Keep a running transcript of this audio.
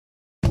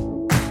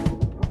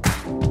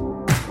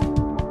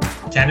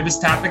Cannabis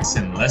topics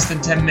in less than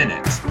 10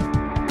 minutes.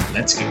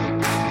 Let's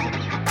go.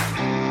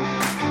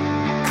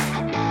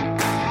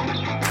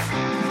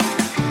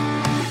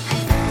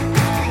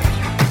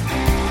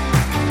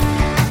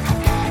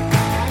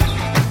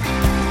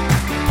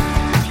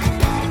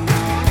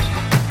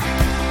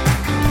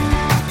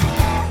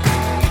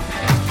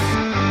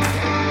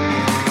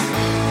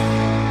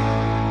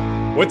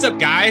 What's up,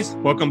 guys?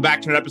 Welcome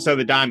back to another episode of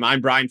The Dime.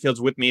 I'm Brian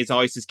Fields. With me, as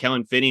always, is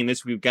Kellen Finney. And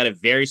this week, we've got a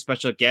very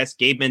special guest,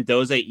 Gabe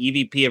Mendoza,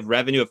 EVP of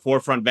Revenue at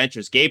 4Front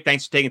Ventures. Gabe,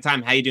 thanks for taking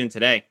time. How you doing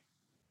today?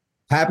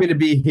 Happy to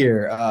be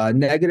here.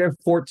 Negative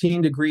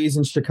 14 degrees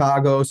in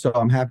Chicago, so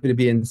I'm happy to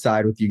be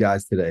inside with you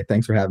guys today.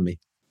 Thanks for having me.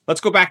 Let's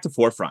go back to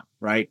 4Front,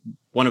 right?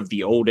 One of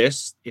the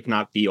oldest, if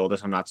not the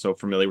oldest. I'm not so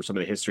familiar with some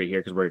of the history here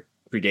because we're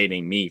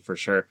predating me for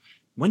sure.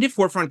 When did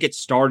 4Front get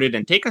started,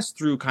 and take us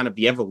through kind of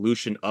the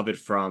evolution of it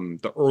from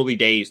the early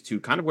days to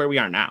kind of where we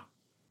are now?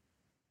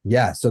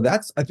 Yeah, so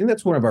I think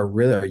that's one of our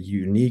really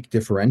unique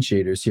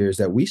differentiators here is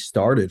that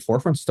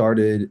 4Front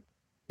started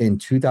in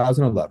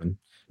 2011.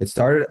 It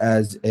started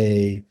as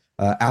a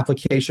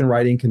application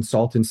writing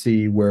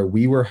consultancy where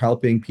we were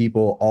helping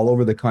people all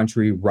over the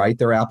country write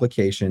their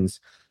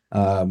applications.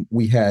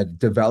 We had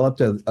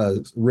developed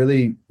a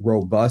really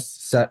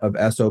robust set of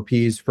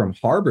SOPs from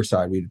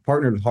Harborside. We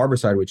partnered with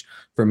Harborside, which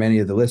for many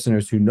of the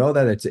listeners who know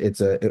that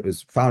it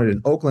was founded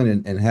in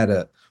Oakland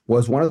and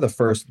was one of the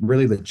first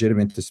really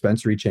legitimate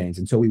dispensary chains.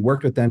 And so we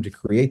worked with them to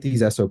create these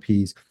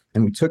SOPs,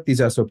 and we took these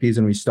SOPs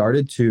and we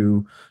started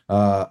to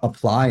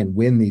apply and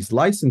win these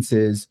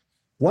licenses.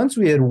 Once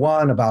we had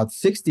won about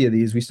 60 of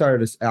these, we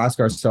started to ask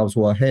ourselves,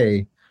 well,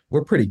 hey,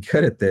 we're pretty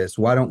good at this.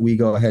 Why don't we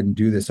go ahead and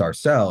do this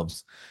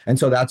ourselves? And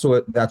so that's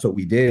what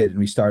we did. And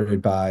we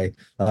started by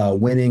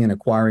winning and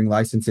acquiring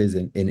licenses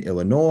in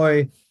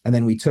Illinois. And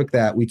then we took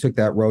that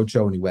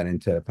roadshow and we went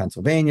into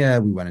Pennsylvania.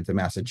 We went into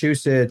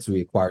Massachusetts. We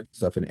acquired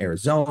stuff in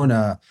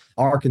Arizona,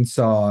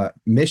 Arkansas,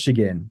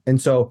 Michigan.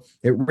 And so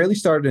it really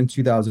started in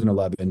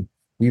 2011.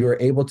 We were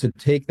able to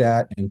take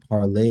that and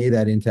parlay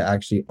that into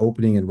actually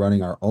opening and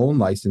running our own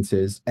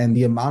licenses. And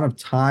the amount of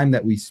time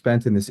that we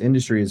spent in this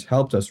industry has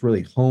helped us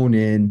really hone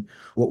in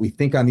what we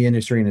think on the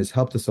industry and has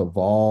helped us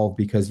evolve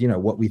because,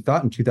 what we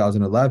thought in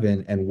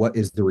 2011 and what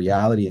is the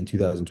reality in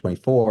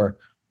 2024,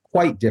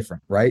 quite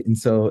different, right? And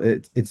so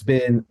it's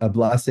been a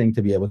blessing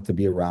to be able to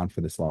be around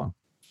for this long.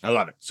 I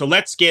love it. So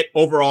let's get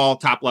overall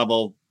top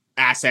level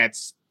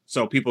assets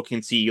so people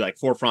can see like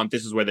 4Front,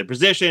 this is where they're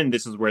positioned,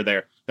 this is where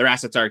their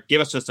assets are. Give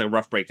us just a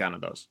rough breakdown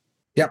of those.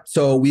 Yep.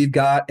 So we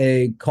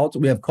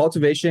have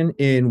cultivation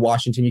in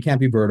Washington. You can't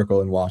be vertical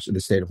in the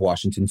state of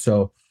Washington.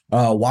 So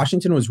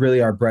Washington was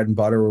really our bread and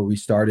butter where we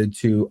started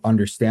to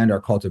understand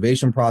our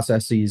cultivation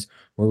processes,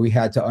 where we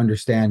had to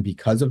understand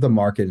because of the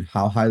market and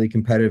how highly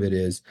competitive it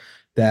is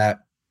that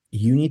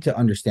you need to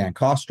understand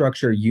cost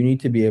structure. You need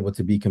to be able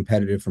to be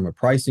competitive from a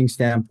pricing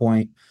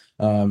standpoint,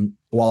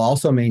 while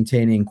also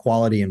maintaining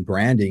quality and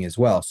branding as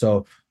well.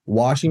 So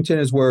Washington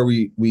is where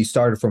we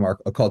started from our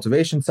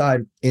cultivation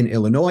side. In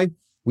Illinois,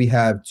 we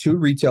have 2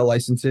 retail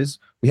licenses.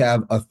 We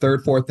have a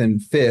 3rd, 4th,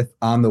 and 5th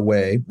on the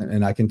way,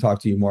 and I can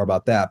talk to you more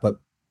about that. But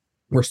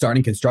we're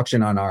starting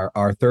construction on our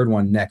 3rd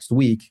one next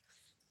week.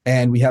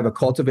 And we have a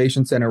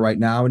cultivation center right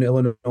now in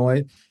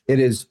Illinois.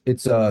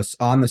 It's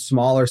on the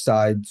smaller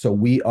side. So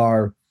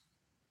we're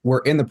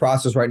in the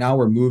process right now.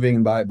 We're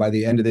moving by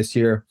the end of this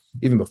year,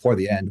 even before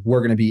the end,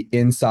 we're going to be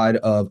inside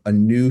of a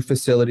new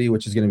facility,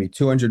 which is going to be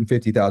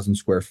 250,000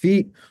 square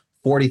feet,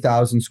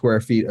 40,000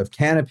 square feet of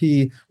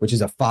canopy, which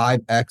is a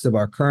 5X of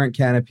our current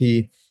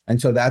canopy.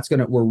 And so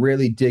we're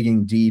really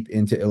digging deep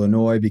into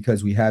Illinois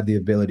because we have the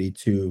ability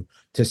to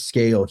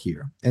scale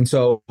here. And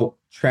so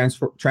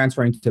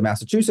transferring to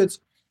Massachusetts,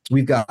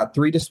 we've got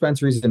 3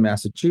 dispensaries in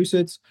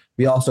Massachusetts.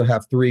 We also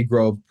have 3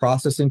 grow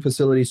processing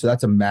facilities. So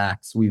that's a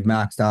max. We've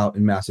maxed out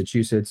in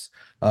Massachusetts.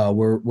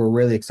 We're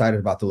really excited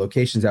about the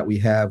locations that we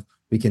have.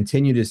 We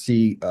continue to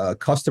see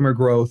customer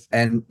growth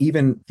and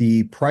even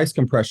the price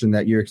compression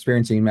that you're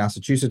experiencing in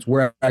Massachusetts.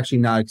 We're actually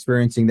not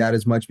experiencing that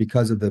as much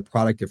because of the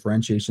product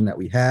differentiation that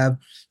we have.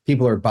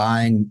 People are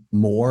buying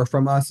more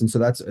from us. And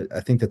so I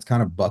think that's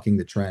kind of bucking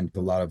the trend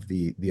with a lot of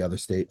the other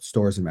state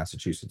stores in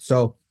Massachusetts.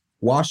 So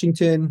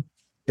Washington,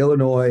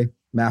 Illinois,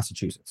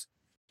 Massachusetts.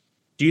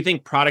 Do you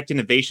think product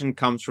innovation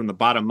comes from the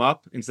bottom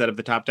up instead of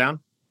the top down?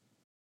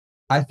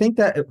 I think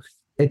that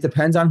it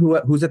depends on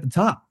who's at the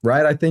top,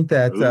 right? I think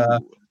that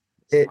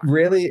it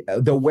really,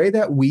 the way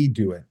that we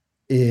do it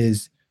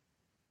is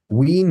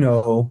we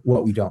know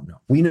what we don't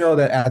know. We know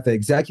that at the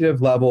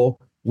executive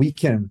level, we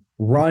can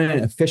run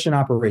an efficient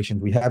operation.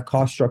 We have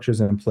cost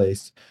structures in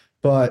place,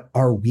 but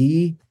are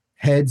we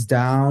heads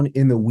down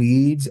in the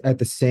weeds at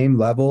the same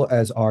level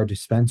as our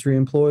dispensary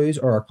employees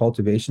or our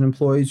cultivation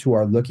employees who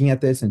are looking at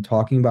this and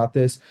talking about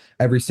this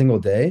every single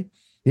day?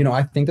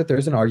 I think that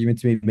there's an argument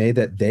to be made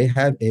that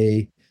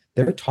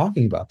they're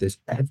talking about this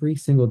every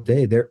single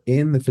day. They're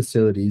in the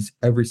facilities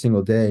every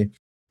single day.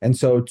 And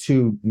so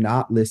to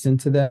not listen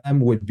to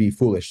them would be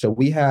foolish. So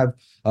we have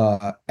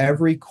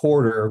every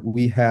quarter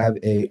we have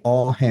a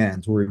all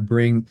hands where we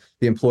bring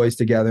the employees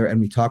together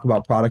and we talk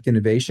about product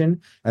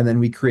innovation, and then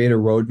we create a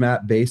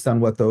roadmap based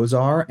on what those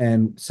are.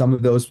 And some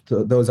of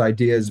those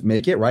ideas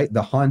make it, right.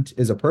 The hunt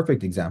is a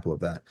perfect example of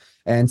that,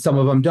 and some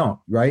of them don't,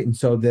 right. And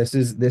so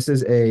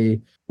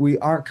we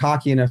aren't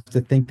cocky enough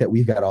to think that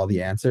we've got all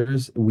the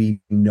answers.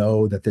 We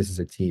know that this is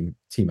a team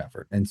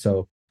effort, and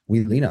so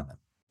we lean on them.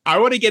 I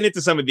want to get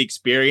into some of the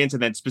experience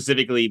and then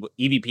specifically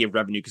EVP of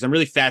revenue, because I'm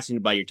really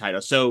fascinated by your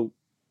title. So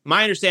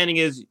my understanding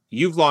is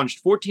you've launched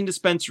 14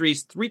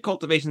 dispensaries, 3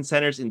 cultivation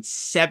centers in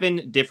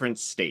 7 different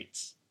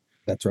states.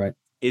 That's right.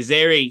 Is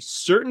there a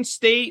certain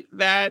state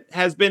that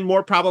has been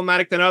more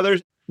problematic than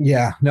others?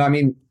 Yeah, no, I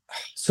mean,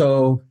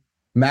 so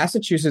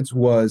Massachusetts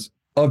was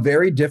a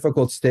very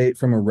difficult state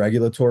from a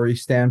regulatory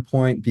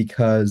standpoint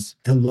because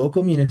the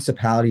local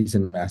municipalities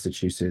in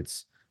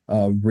Massachusetts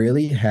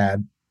really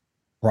had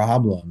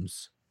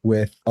problems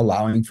with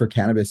allowing for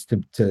cannabis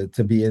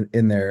to be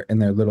in their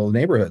little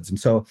neighborhoods. And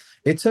so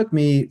it took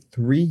me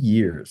 3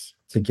 years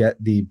to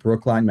get the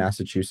Brookline,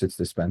 Massachusetts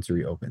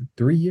dispensary open.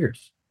 3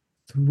 years.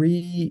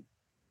 3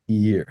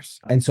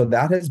 years. And so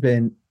that has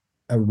been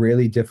a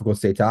really difficult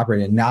state to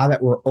operate in. Now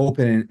that we're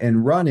open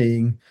and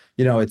running,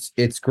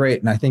 it's great.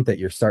 And I think that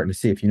you're starting to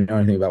see, if you know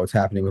anything about what's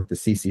happening with the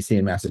CCC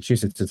in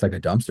Massachusetts, it's like a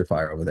dumpster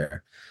fire over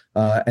there.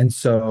 And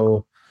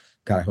so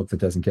God, I hope that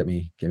doesn't get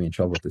me in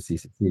trouble with the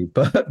CCC.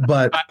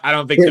 But I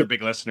don't think they're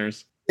big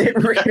listeners. It's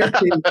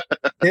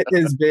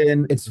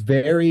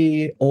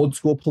very old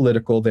school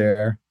political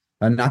there.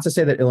 Not to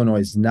say that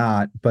Illinois is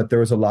not, but there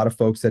was a lot of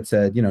folks that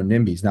said,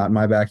 NIMBY's not in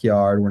my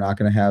backyard. We're not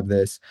going to have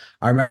this.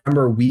 I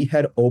remember we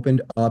had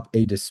opened up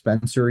a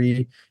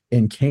dispensary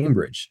in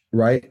Cambridge,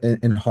 right,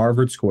 in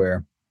Harvard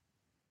Square,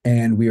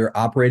 and we were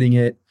operating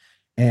it,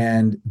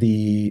 and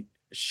the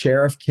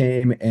sheriff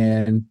came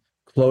and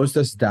closed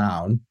us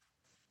down.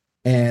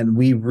 And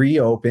we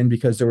reopened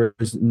because there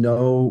was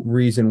no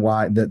reason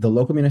why the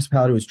local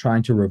municipality was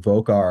trying to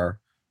revoke our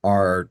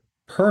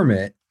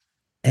permit.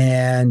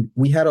 And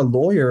we had a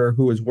lawyer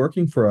who was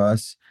working for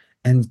us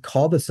and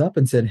called us up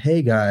and said,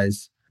 "Hey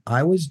guys,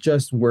 I was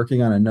just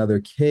working on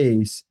another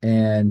case,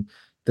 and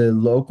the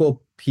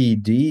local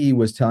PD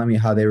was telling me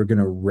how they were going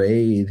to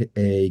raid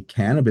a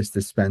cannabis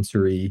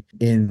dispensary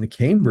in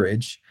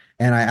Cambridge.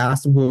 And I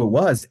asked them who it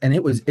was, and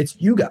it's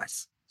you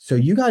guys. So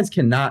you guys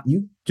do not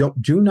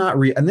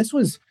and this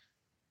was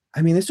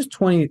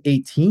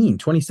 2018,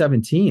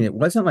 2017. It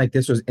wasn't like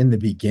this was in the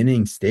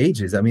beginning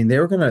stages. I mean, they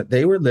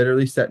were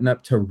literally setting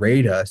up to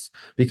raid us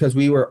because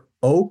we were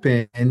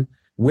open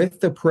with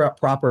the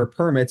proper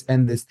permits,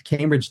 and this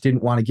Cambridge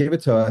didn't want to give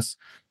it to us,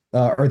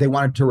 or they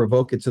wanted to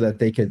revoke it so that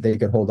they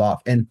could hold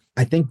off. And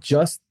I think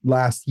just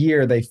last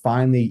year they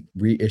finally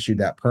reissued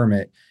that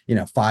permit,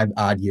 5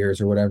 odd years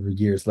or whatever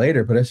years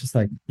later. But it's just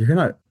like, you're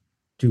gonna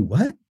do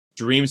what?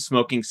 Dream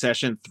smoking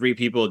session, 3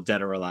 people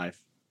dead or alive.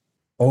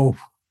 Oh,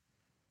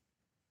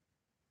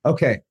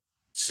 okay.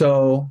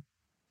 So,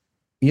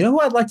 you know who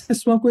I'd like to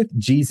smoke with?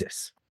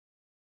 Jesus.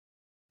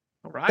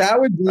 All right. That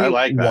would be I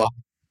like that. wild.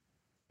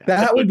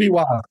 That would be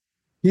wild.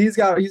 He's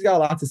got a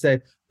lot to say.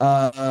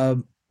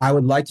 I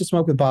would like to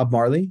smoke with Bob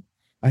Marley.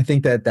 I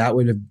think that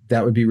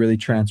would be really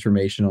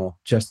transformational,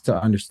 just to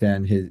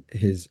understand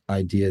his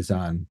ideas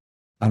on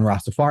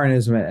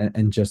Rastafarianism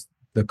and just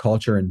the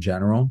culture in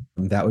general.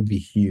 That would be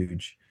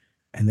huge.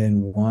 And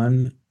then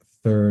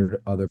 1/3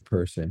 other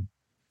person.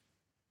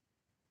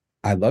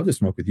 I'd love to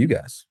smoke with you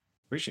guys.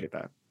 Appreciate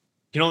that.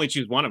 You can only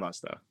choose one of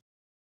us, though.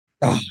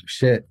 Oh,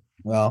 shit.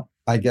 Well,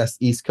 I guess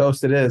East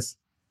Coast it is.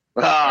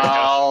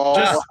 Oh,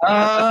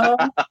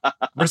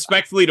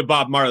 Respectfully to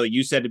Bob Marley,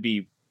 you said to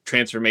be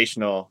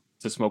transformational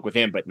to smoke with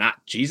him, but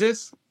not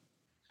Jesus?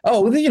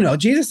 Oh, well,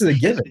 Jesus is a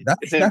given.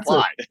 it's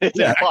implied.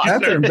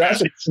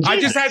 I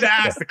just had to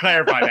ask to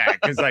clarify that,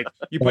 because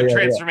you put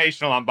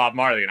transformational on Bob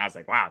Marley, and I was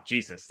like, wow,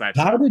 Jesus.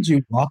 How did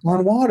you walk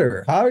on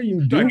water? How are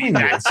you doing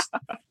this?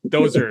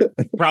 Those are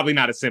probably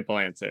not a simple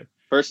answer.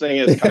 First thing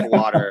is cup of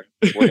water.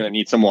 We're going to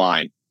need some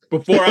wine.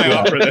 Before I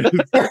offer this.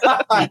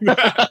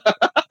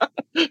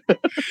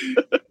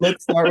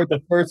 Let's start with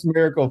the first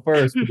miracle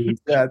first, please.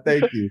 Yeah,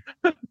 thank you.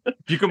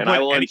 I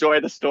will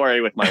enjoy the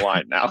story with my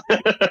wine now.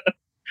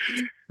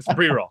 It's a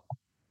pre-roll.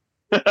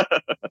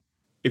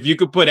 If you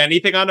could put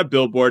anything on a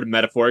billboard,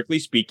 metaphorically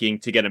speaking,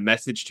 to get a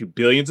message to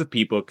billions of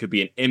people, it could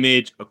be an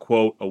image, a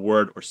quote, a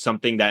word, or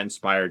something that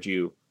inspired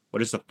you.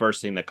 What is the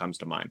first thing that comes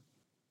to mind?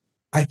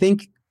 I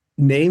think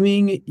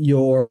naming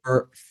your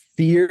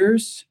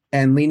fears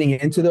and leaning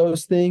into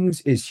those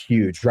things is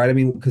huge, right? I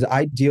mean, because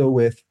I deal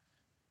with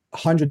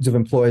hundreds of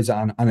employees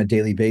on a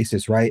daily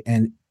basis, right?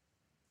 And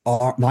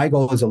my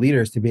goal as a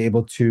leader is to be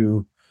able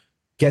to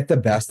get the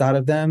best out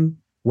of them,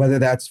 whether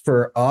that's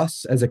for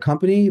us as a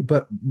company,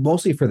 but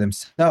mostly for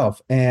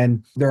themselves.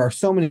 And there are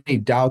so many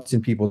doubts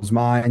in people's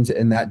minds,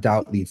 and that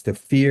doubt leads to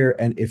fear.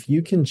 And if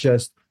you can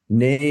just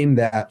name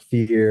that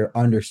fear,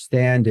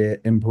 understand it,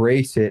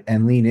 embrace it,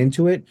 and lean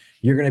into it,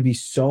 you're going to be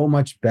so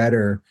much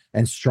better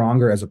and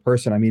stronger as a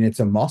person. I mean, it's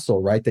a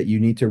muscle, right? That you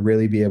need to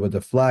really be able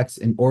to flex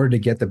in order to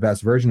get the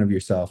best version of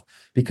yourself.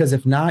 Because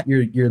if not,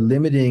 you're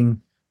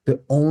limiting the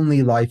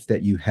only life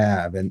that you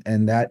have.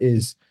 And that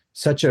is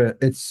such a,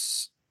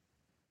 it's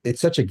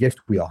such a gift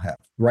we all have,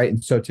 right?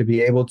 And so to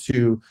be able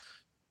to,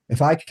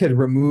 if I could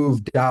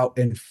remove doubt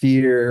and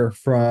fear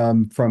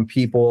from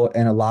people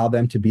and allow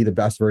them to be the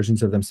best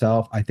versions of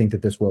themselves, I think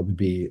that this world would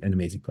be an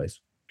amazing place.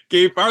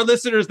 Gabe, our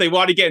listeners, they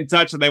want to get in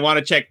touch and they want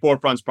to check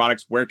 4Front's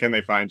products. Where can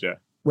they find you?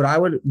 What I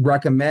would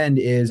recommend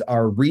is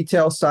our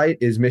retail site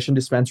is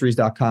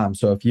missiondispensaries.com.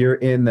 So if you're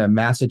in the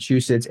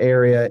Massachusetts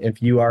area,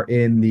 if you are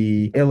in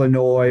the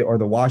Illinois or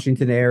the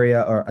Washington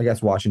area, or I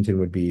guess Washington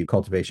would be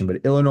cultivation,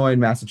 but Illinois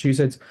and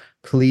Massachusetts,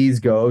 please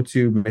go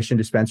to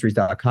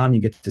missiondispensaries.com.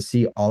 You get to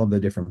see all of the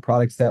different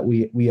products that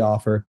we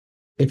offer.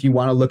 If you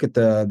want to look at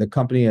the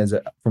company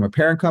from a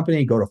parent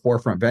company, go to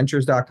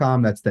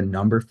 4frontventures.com. That's the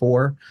number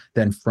 4,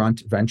 then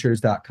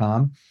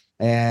frontventures.com.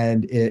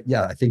 And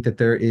I think that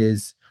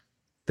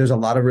there's a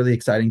lot of really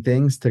exciting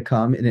things to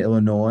come in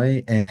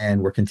Illinois,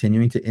 and we're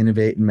continuing to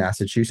innovate in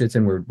Massachusetts,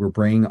 and we're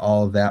bringing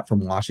all of that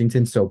from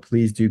Washington. So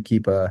please do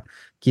keep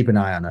an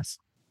eye on us.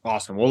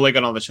 Awesome. We'll link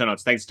it on the show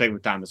notes. Thanks for taking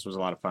the time. This was a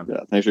lot of fun.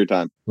 Yeah, thanks for your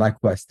time.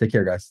 Likewise. Take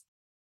care, guys.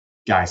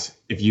 Guys,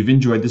 if you've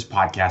enjoyed this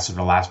podcast over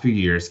the last few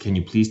years, can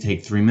you please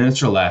take 3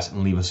 minutes or less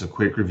and leave us a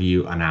quick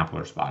review on Apple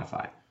or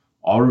Spotify?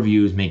 All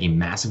reviews make a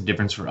massive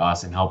difference for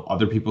us and help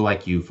other people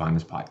like you find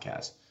this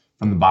podcast.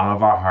 From the bottom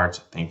of our hearts,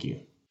 thank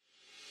you.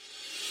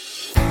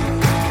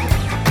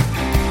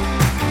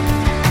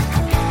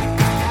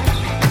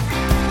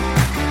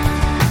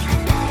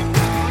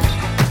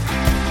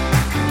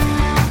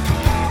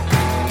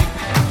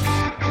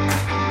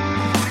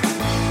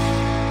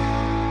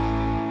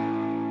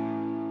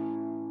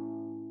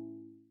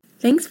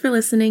 Thanks for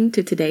listening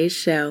to today's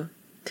show.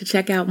 To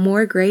check out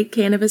more great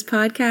cannabis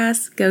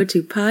podcasts, go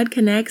to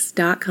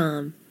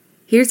podconnects.com.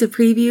 Here's a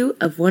preview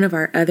of one of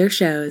our other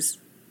shows.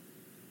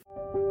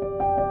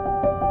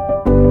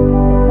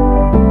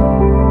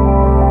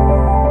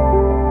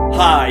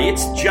 Hi,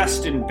 it's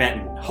Justin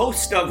Benton,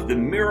 host of the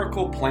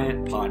Miracle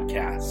Plant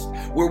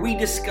Podcast, where we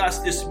discuss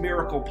this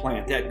miracle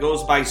plant that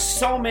goes by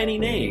so many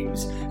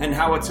names and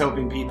how it's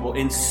helping people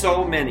in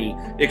so many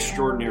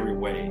extraordinary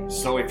ways.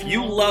 So if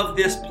you love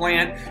this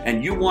plant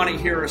and you want to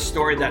hear a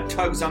story that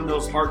tugs on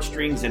those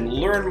heartstrings and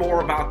learn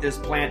more about this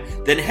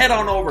plant, then head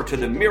on over to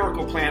the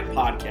Miracle Plant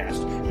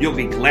Podcast. You'll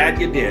be glad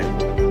you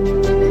did.